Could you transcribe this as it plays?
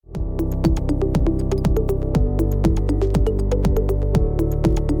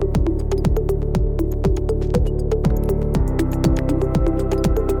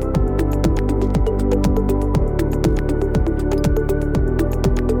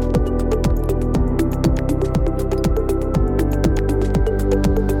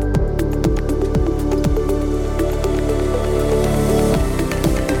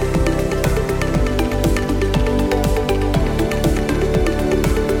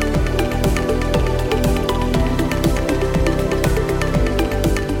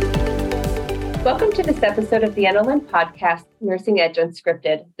Welcome to this episode of the NLN podcast, Nursing Edge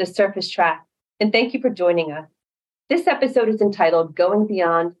Unscripted, The Surface Track, and thank you for joining us. This episode is entitled Going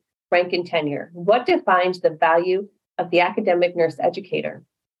Beyond Rank and Tenure, What Defines the Value of the Academic Nurse Educator?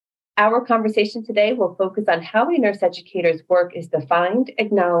 Our conversation today will focus on how a nurse educator's work is defined,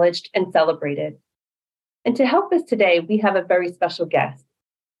 acknowledged, and celebrated. And to help us today, we have a very special guest.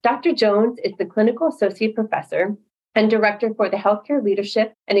 Dr. Jones is the Clinical Associate Professor and Director for the Healthcare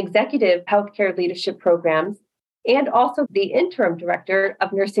Leadership and Executive Healthcare Leadership Programs, and also the Interim Director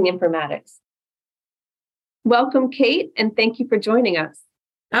of Nursing Informatics. Welcome, Kate, and thank you for joining us.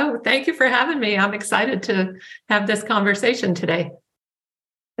 Oh, thank you for having me. I'm excited to have this conversation today.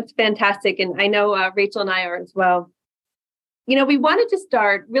 That's fantastic. And I know Rachel and I are as well. You know, we wanted to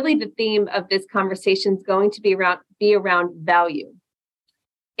start, really the theme of this conversation is going to be around value.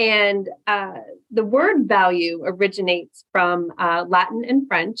 And the word value originates from Latin and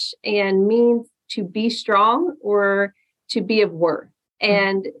French and means to be strong or to be of worth.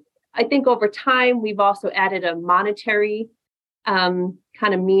 And I think over time, we've also added a monetary kind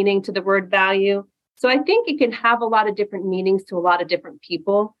of meaning to the word value. So I think it can have a lot of different meanings to a lot of different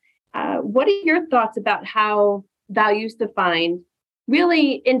people. What are your thoughts about how value is defined,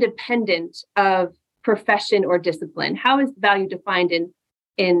 really independent of profession or discipline? How is value defined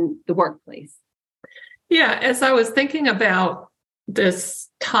in the workplace? Yeah, as I was thinking about this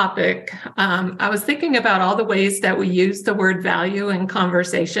topic, I was thinking about all the ways that we use the word value in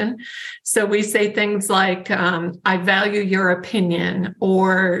conversation. So we say things like, I value your opinion,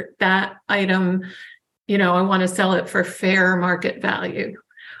 or that item, I want to sell it for fair market value.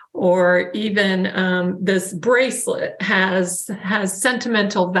 Or even this bracelet has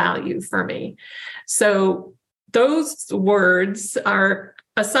sentimental value for me. So those words are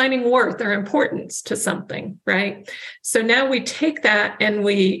assigning worth or importance to something, right? So now we take that and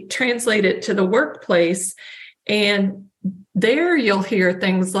we translate it to the workplace, and there you'll hear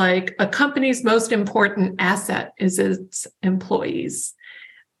things like a company's most important asset is its employees,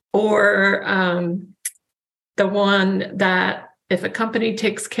 or the one that if a company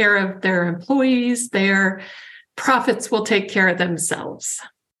takes care of their employees, their profits will take care of themselves.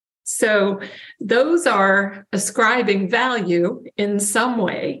 So those are ascribing value in some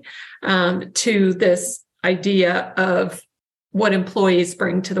way to this idea of what employees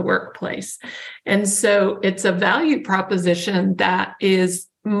bring to the workplace. And so it's a value proposition that is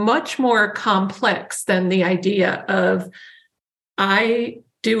much more complex than the idea of, I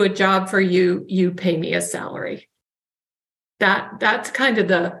do a job for you, you pay me a salary. That's kind of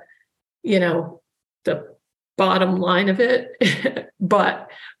the bottom line of it. But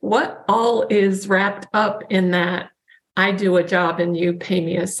what all is wrapped up in that, I do a job and you pay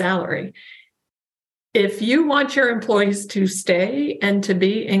me a salary? If you want your employees to stay and to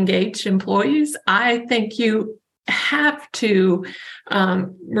be engaged employees, I think you have to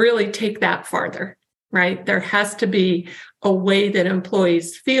really take that farther, right? There has to be a way that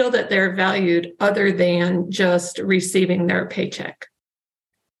employees feel that they're valued other than just receiving their paycheck.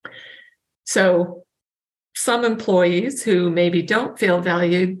 So some employees who maybe don't feel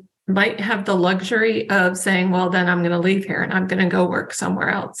valued might have the luxury of saying, well, then I'm going to leave here and I'm going to go work somewhere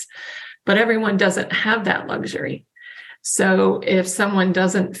else. But everyone doesn't have that luxury. So if someone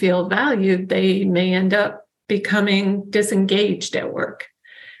doesn't feel valued, they may end up becoming disengaged at work.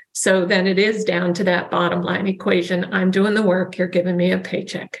 So then it is down to that bottom line equation. I'm doing the work, you're giving me a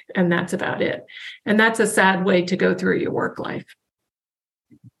paycheck, and that's about it. And that's a sad way to go through your work life.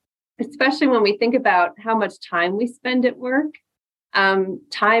 Especially when we think about how much time we spend at work.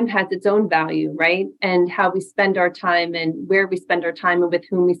 Time has its own value, right? And how we spend our time and where we spend our time and with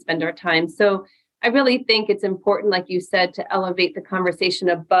whom we spend our time. So I really think it's important, like you said, to elevate the conversation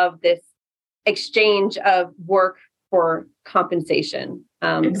above this exchange of work for compensation.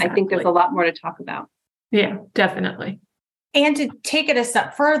 Exactly. I think there's a lot more to talk about. Yeah, definitely. And to take it a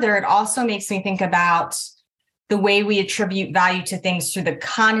step further, it also makes me think about the way we attribute value to things through the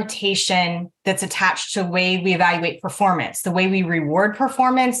connotation that's attached to the way we evaluate performance, the way we reward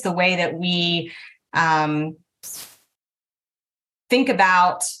performance, the way that we think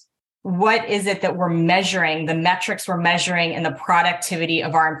about what is it that we're measuring, the metrics we're measuring, and the productivity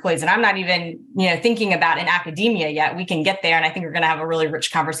of our employees. And I'm not even, thinking about in academia yet. We can get there, and I think we're going to have a really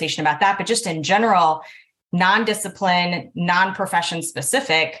rich conversation about that. But just in general, non-discipline, non-profession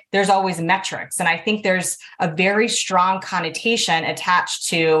specific, there's always metrics. And I think there's a very strong connotation attached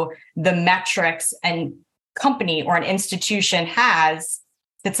to the metrics and company or an institution has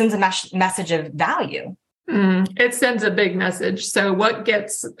that sends a message of value. It sends a big message. So what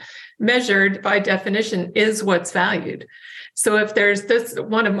gets measured by definition is what's valued. So if there's this,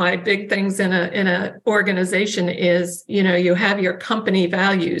 one of my big things in a organization is, you have your company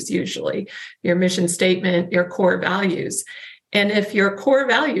values, usually your mission statement, your core values. And if your core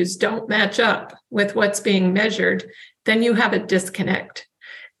values don't match up with what's being measured, then you have a disconnect.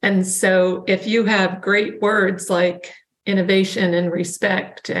 And so if you have great words like innovation and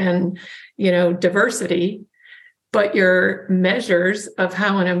respect and, diversity, but your measures of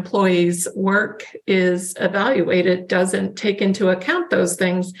how an employee's work is evaluated doesn't take into account those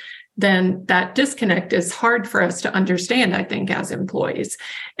things, then that disconnect is hard for us to understand, I think, as employees.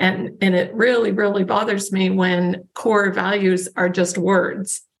 And it really, really bothers me when core values are just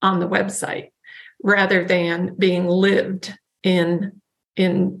words on the website rather than being lived in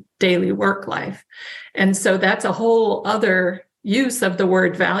daily work life. And so that's a whole other use of the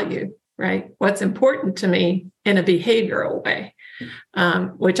word value, right? What's important to me in a behavioral way,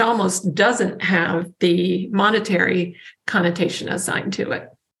 which almost doesn't have the monetary connotation assigned to it.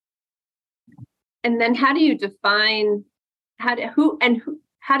 And then how do you define how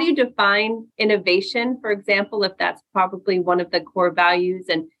do you define innovation, for example, if that's probably one of the core values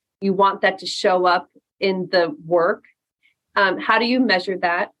and you want that to show up in the work? How do you measure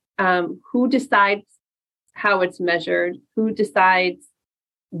that? Who decides how it's measured? Who decides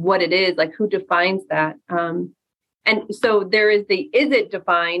what it is? Like, who defines that? And so there is is it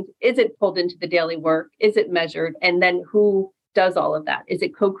defined? Is it pulled into the daily work? Is it measured? And then who does all of that? Is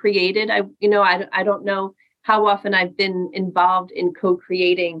it co-created? I don't know how often I've been involved in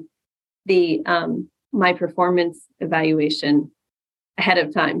co-creating the my performance evaluation ahead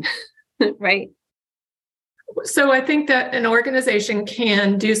of time, right? So I think that an organization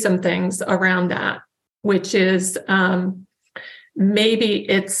can do some things around that, which is maybe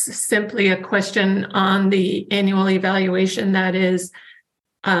it's simply a question on the annual evaluation that is,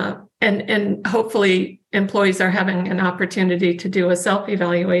 and hopefully employees are having an opportunity to do a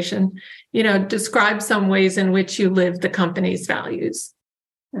self-evaluation, describe some ways in which you live the company's values.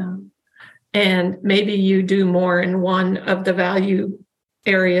 Yeah. And maybe you do more in one of the value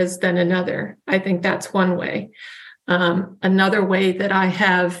areas than another. I think that's one way. Another way that I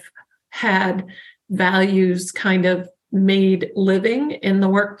have had values kind of made living in the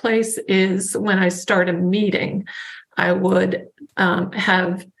workplace is when I start a meeting, I would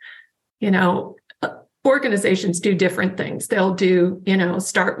have, organizations do different things. They'll do,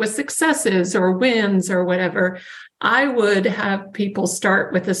 start with successes or wins or whatever. I would have people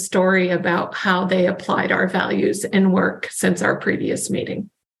start with a story about how they applied our values in work since our previous meeting.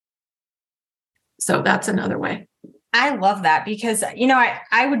 So that's another way. I love that because,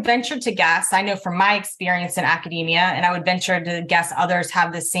 I would venture to guess, I know from my experience in academia, and I would venture to guess others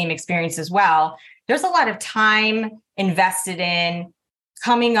have the same experience as well. There's a lot of time invested in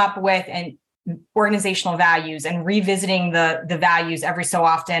coming up with an organizational values and revisiting the values every so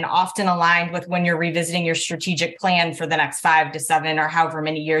often aligned with when you're revisiting your strategic plan for the next 5 to 7 or however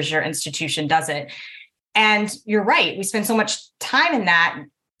many years your institution does it. And you're right. We spend so much time in that.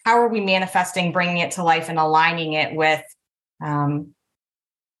 How are we manifesting, bringing it to life and aligning it with how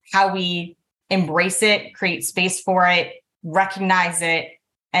we embrace it, create space for it, recognize it,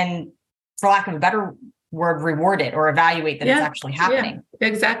 and for lack of a better word, reward it or evaluate that it's actually happening. Yeah,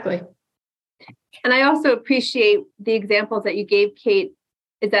 exactly. And I also appreciate the examples that you gave, Kate,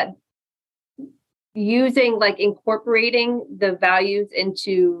 is that incorporating the values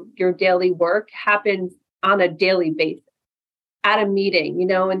into your daily work happens on a daily basis at a meeting,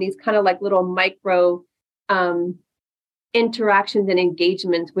 and these kind of like little micro interactions and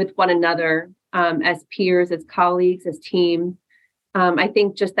engagements with one another as peers, as colleagues, as teams. I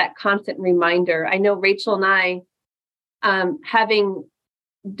think just that constant reminder. I know Rachel and I, having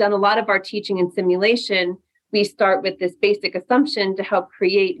done a lot of our teaching in simulation, we start with this basic assumption to help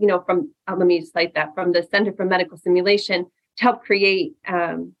create, from, let me cite that, from the Center for Medical Simulation, to help create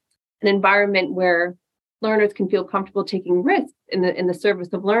an environment where learners can feel comfortable taking risks in the service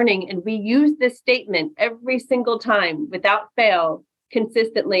of learning. And we use this statement every single time without fail,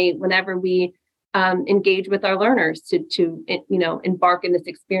 consistently, whenever we engage with our learners to embark in this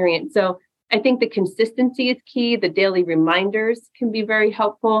experience. So I think the consistency is key. The daily reminders can be very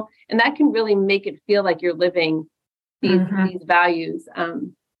helpful, and that can really make it feel like you're living these values.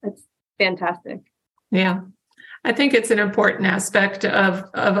 That's fantastic. Yeah, I think it's an important aspect of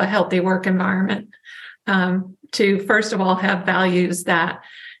a healthy work environment to, first of all, have values that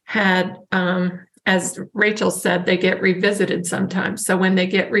had, as Rachel said, they get revisited sometimes. So when they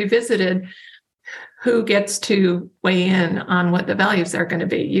get revisited, who gets to weigh in on what the values are going to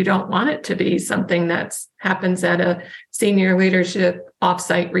be? You don't want it to be something that happens at a senior leadership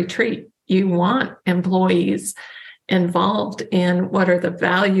offsite retreat. You want employees involved in what are the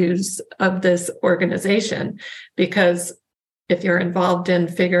values of this organization, because if you're involved in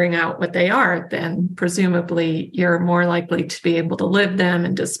figuring out what they are, then presumably you're more likely to be able to live them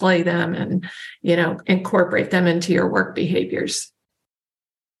and display them and, incorporate them into your work behaviors.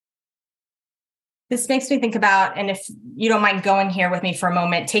 This makes me think about, and if you don't mind going here with me for a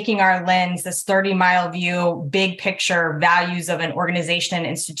moment, taking our lens, this 30-mile view, big picture values of an organization and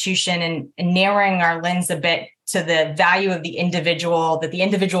institution, and narrowing our lens a bit to the value of the individual, that the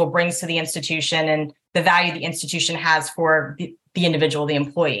individual brings to the institution and the value the institution has for the individual, the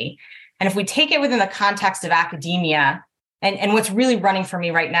employee. And if we take it within the context of academia, and what's really running for me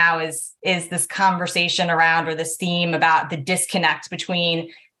right now is this conversation around, or this theme about the disconnect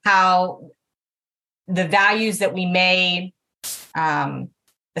between how the values that we may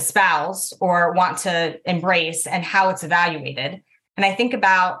espouse or want to embrace and how it's evaluated. And I think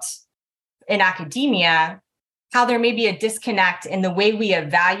about in academia, how there may be a disconnect in the way we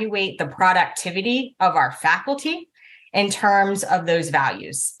evaluate the productivity of our faculty in terms of those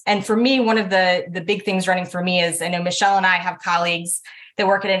values. And for me, one of the big things running for me is, I know Michelle and I have colleagues that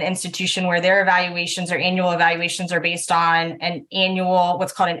work at an institution where their evaluations or annual evaluations are based on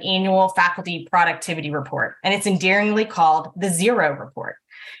what's called an annual faculty productivity report. And it's endearingly called the zero report.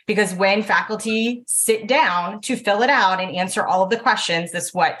 Because when faculty sit down to fill it out and answer all of the questions,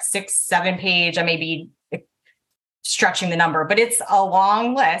 this 6-7 page, I may be stretching the number, but it's a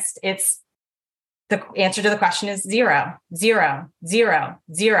long list. It's the answer to the question is 0, 0, 0,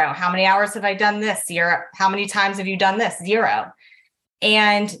 0. How many hours have I done this? 0. How many times have you done this? 0.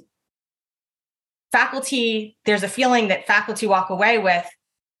 And faculty, there's a feeling that faculty walk away with,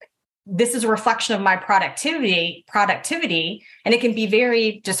 this is a reflection of my productivity, and it can be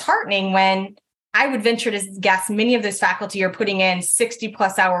very disheartening when I would venture to guess many of those faculty are putting in 60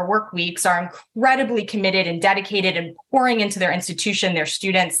 plus hour work weeks, are incredibly committed and dedicated and pouring into their institution, their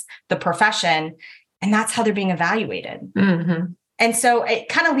students, the profession, and that's how they're being evaluated. Mm-hmm. And so it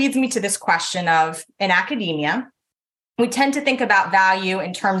kind of leads me to this question of, in academia, we tend to think about value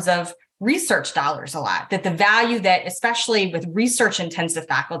in terms of research dollars a lot, that the value that, especially with research intensive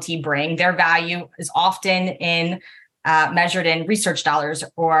faculty bring, their value is often measured in research dollars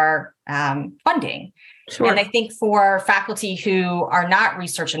or funding. Sure. And I think for faculty who are not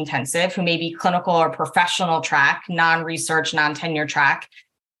research intensive, who may be clinical or professional track, non-research, non-tenure track,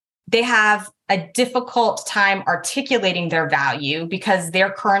 they have a difficult time articulating their value because their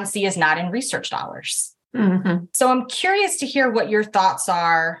currency is not in research dollars. Mm-hmm. So I'm curious to hear what your thoughts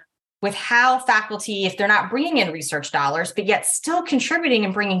are with how faculty, if they're not bringing in research dollars, but yet still contributing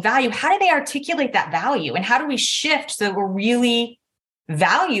and bringing value, how do they articulate that value? And how do we shift so that we're really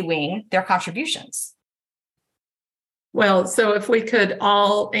valuing their contributions? Well, so if we could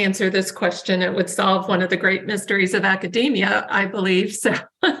all answer this question, it would solve one of the great mysteries of academia, I believe. So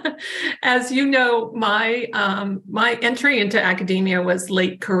as you know, my entry into academia was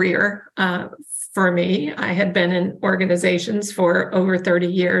late career for me. I had been in organizations for over 30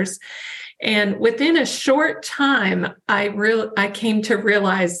 years. And within a short time, I came to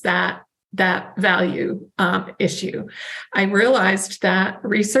realize that value issue. I realized that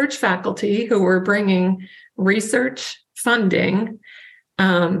research faculty who were bringing research funding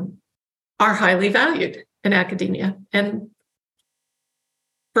are highly valued in academia, and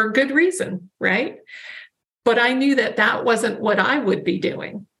for good reason, right? But I knew that wasn't what I would be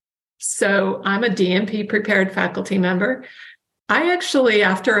doing. So I'm a DMP prepared faculty member. I actually,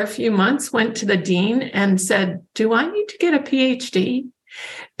 after a few months, went to the dean and said, do I need to get a PhD?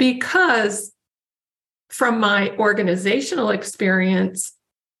 Because from my organizational experience,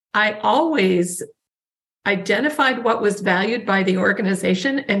 I always identified what was valued by the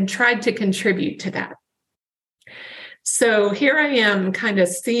organization and tried to contribute to that. So here I am kind of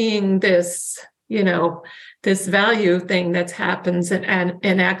seeing this, this value thing that happens in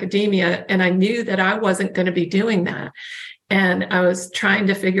academia. And I knew that I wasn't going to be doing that. And I was trying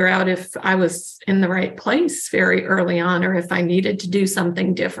to figure out if I was in the right place very early on, or if I needed to do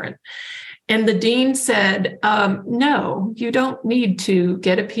something different. And the dean said, no, you don't need to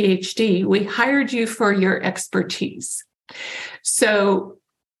get a PhD. We hired you for your expertise. So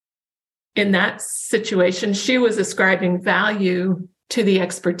in that situation, she was ascribing value to the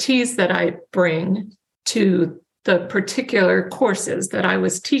expertise that I bring to the particular courses that I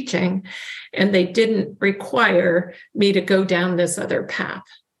was teaching, and they didn't require me to go down this other path.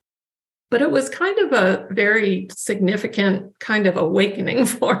 But it was kind of a very significant kind of awakening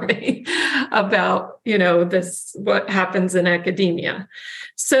for me about, this, what happens in academia.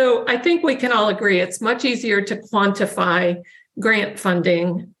 So I think we can all agree it's much easier to quantify grant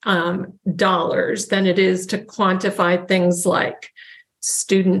funding dollars than it is to quantify things like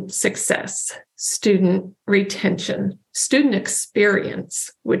student success, student retention, student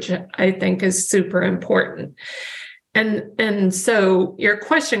experience, which I think is super important. And so your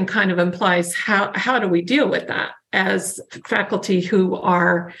question kind of implies how do we deal with that as faculty who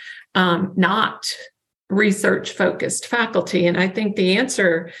are not research focused faculty? And I think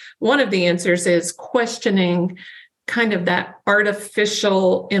one of the answers is questioning kind of that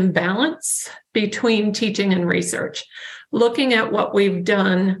artificial imbalance between teaching and research, looking at what we've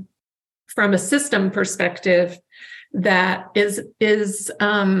done from a system perspective that is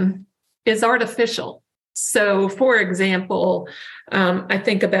artificial. So, for example, I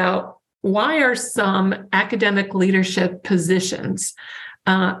think about why are some academic leadership positions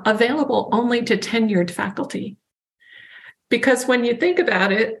available only to tenured faculty? Because when you think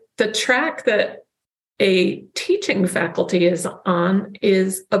about it, the track that a teaching faculty is on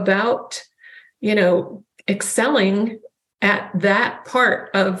is about, excelling at that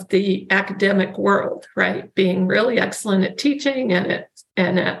part of the academic world, right? Being really excellent at teaching and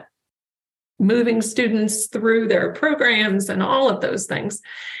at moving students through their programs and all of those things.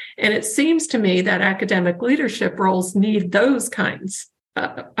 And it seems to me that academic leadership roles need those kinds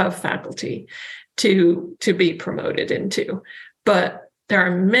of faculty to be promoted into. But there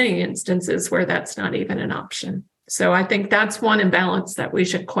are many instances where that's not even an option. So I think that's one imbalance that we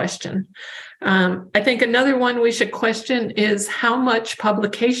should question. I think another one we should question is how much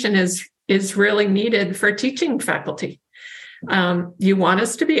publication is really needed for teaching faculty. You want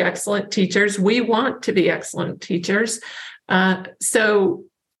us to be excellent teachers. We want to be excellent teachers. So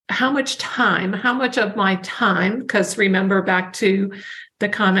how much of my time, because remember back to the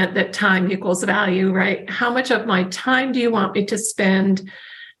comment that time equals value, right? How much of my time do you want me to spend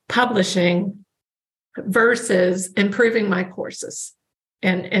publishing versus improving my courses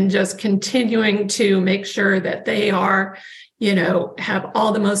and just continuing to make sure that they are, have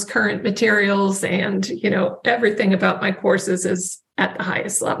all the most current materials and, everything about my courses is at the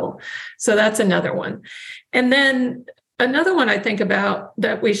highest level. So that's another one. And then another one I think about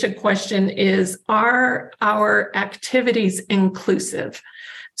that we should question is, are our activities inclusive?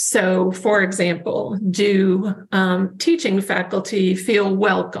 So, for example, do teaching faculty feel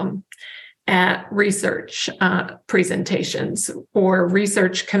welcome at research presentations or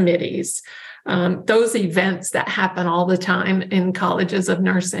research committees? Those events that happen all the time in colleges of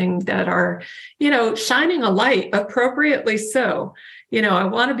nursing that are, shining a light appropriately so. I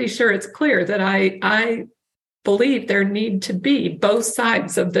want to be sure it's clear that I believe there need to be both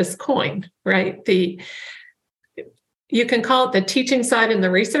sides of this coin, right? You can call it the teaching side and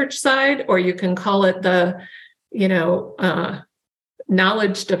the research side, or you can call it the,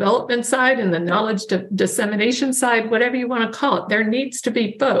 knowledge development side and the knowledge dissemination side, whatever you want to call it. There needs to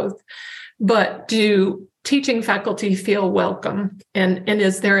be both. But do teaching faculty feel welcome? And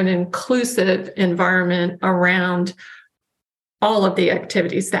is there an inclusive environment around all of the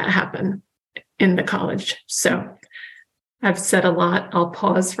activities that happen in the college? So I've said a lot. I'll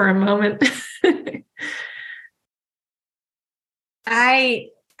pause for a moment. I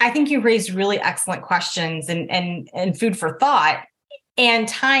think you raised really excellent questions and food for thought, and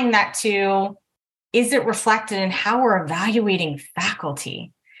tying that to, is it reflected in how we're evaluating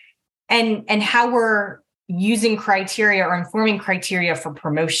faculty and how we're using criteria or informing criteria for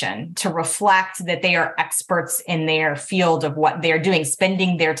promotion to reflect that they are experts in their field of what they're doing,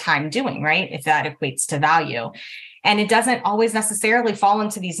 spending their time doing, right? If that equates to value. And it doesn't always necessarily fall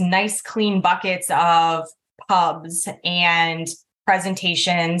into these nice, clean buckets of pubs and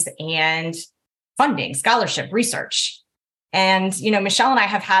presentations and funding, scholarship, research. And, Michelle and I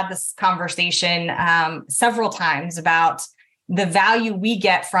have had this conversation several times about the value we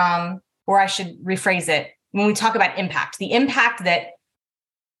get from, or I should rephrase it, when we talk about impact, the impact that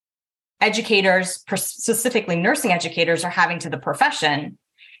educators, specifically nursing educators, are having to the profession.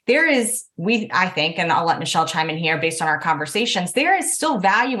 There is, I think, and I'll let Michelle chime in here based on our conversations, there is still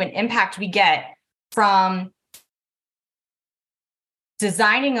value and impact we get from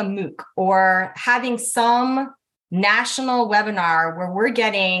designing a MOOC or having some national webinar where we're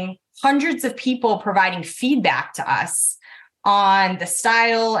getting hundreds of people providing feedback to us on the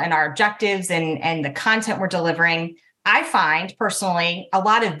style and our objectives and the content we're delivering. I find personally a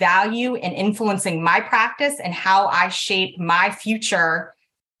lot of value in influencing my practice and how I shape my future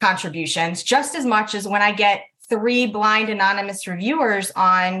contributions, just as much as when I get 3 blind anonymous reviewers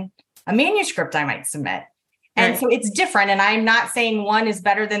on a manuscript I might submit. And so it's different. And I'm not saying one is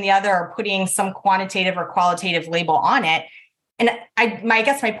better than the other or putting some quantitative or qualitative label on it. And I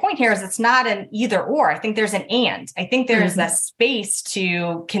guess my point here is it's not an either or. I think there's an and. I think there's a space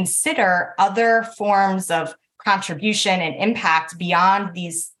to consider other forms of contribution and impact beyond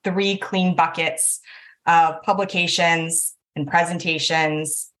these three clean buckets of publications and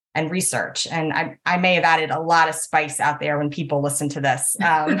presentations and research. And I may have added a lot of spice out there when people listen to this.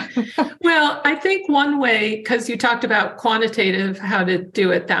 Well, I think one way, because you talked about quantitative, how to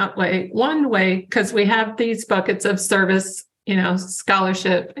do it that way. One way, because we have these buckets of service,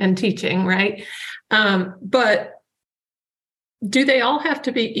 scholarship and teaching, right? But do they all have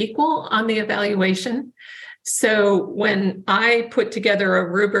to be equal on the evaluation? So when I put together a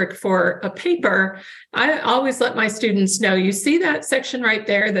rubric for a paper, I always let my students know, you see that section right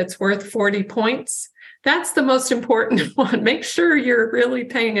there that's worth 40 points? That's the most important one. Make sure you're really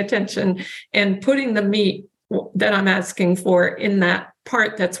paying attention and putting the meat that I'm asking for in that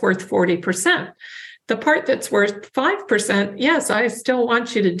part that's worth 40%. The part that's worth 5%, yes, I still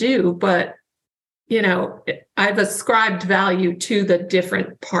want you to do, but I've ascribed value to the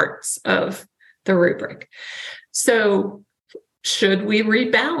different parts of the rubric. So should we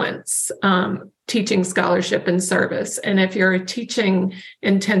rebalance teaching scholarship and service? And if you're a teaching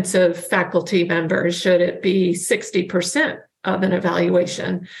intensive faculty member, should it be 60% of an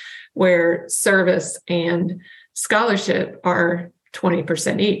evaluation where service and scholarship are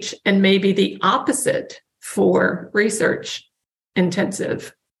 20% each? And maybe the opposite for research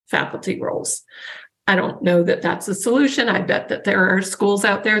intensive faculty roles. I don't know that that's a solution. I bet that there are schools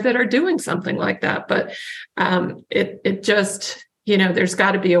out there that are doing something like that, but it just, there's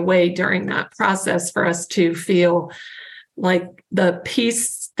got to be a way during that process for us to feel like the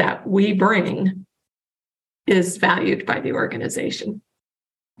piece that we bring is valued by the organization.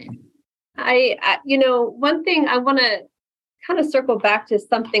 One thing I want to kind of circle back to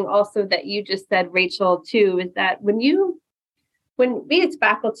something also that you just said, Rachel, too, is that when we as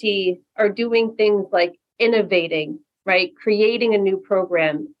faculty are doing things like innovating, right? Creating a new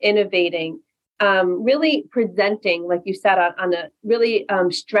program, innovating, really presenting, like you said, on a really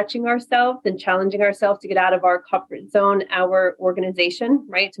stretching ourselves and challenging ourselves to get out of our comfort zone, our organization,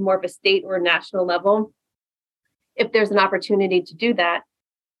 right? To more of a state or national level. If there's an opportunity to do that,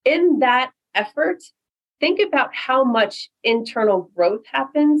 in that effort, think about how much internal growth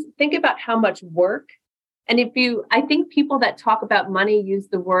happens. Think about how much work. And I think people that talk about money use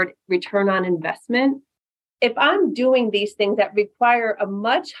the word return on investment. If I'm doing these things that require a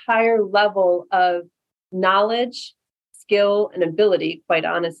much higher level of knowledge, skill, and ability, quite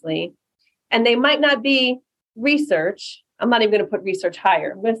honestly, and they might not be research. I'm not even going to put research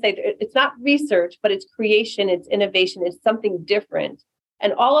higher. I'm going to say it's not research, but it's creation, it's innovation, it's something different.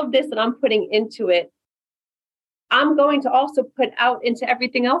 And all of this that I'm putting into it, I'm going to also put out into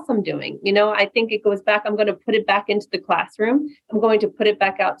everything else I'm doing. I think it goes back. I'm going to put it back into the classroom. I'm going to put it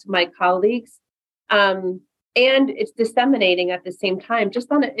back out to my colleagues. And it's disseminating at the same time,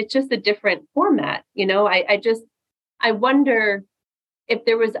 it's just a different format. I wonder if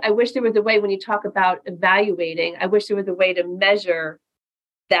I wish there was a way when you talk about evaluating, I wish there was a way to measure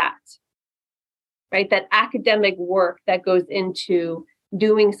that, right? That academic work that goes into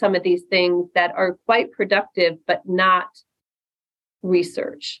doing some of these things that are quite productive, but not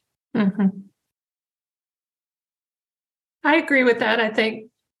research. Mm-hmm. I agree with that. I think,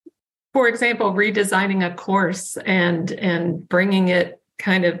 for example, redesigning a course and bringing it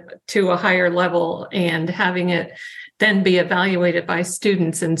kind of to a higher level and having it then be evaluated by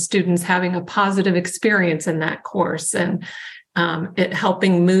students and students having a positive experience in that course and it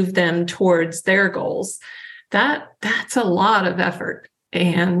helping move them towards their goals. That's a lot of effort.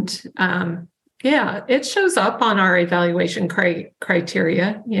 And it shows up on our evaluation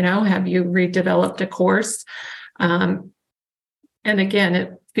criteria. Have you redeveloped a course? And again,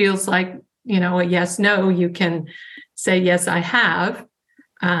 it feels like, a yes, no, you can say, yes, I have.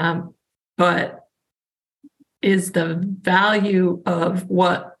 But is the value of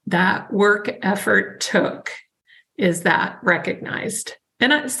what that work effort took, is that recognized?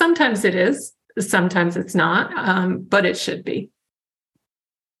 And sometimes it is, sometimes it's not, but it should be.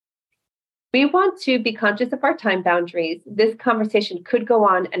 We want to be conscious of our time boundaries. This conversation could go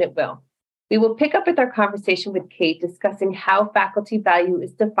on, and it will. We will pick up with our conversation with Kate discussing how faculty value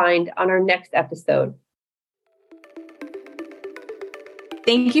is defined on our next episode.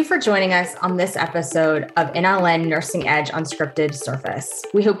 Thank you for joining us on this episode of NLN Nursing Edge Unscripted Surface.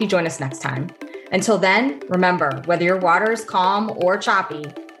 We hope you join us next time. Until then, remember, whether your water is calm or choppy,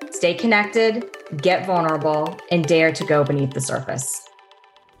 stay connected, get vulnerable, and dare to go beneath the surface.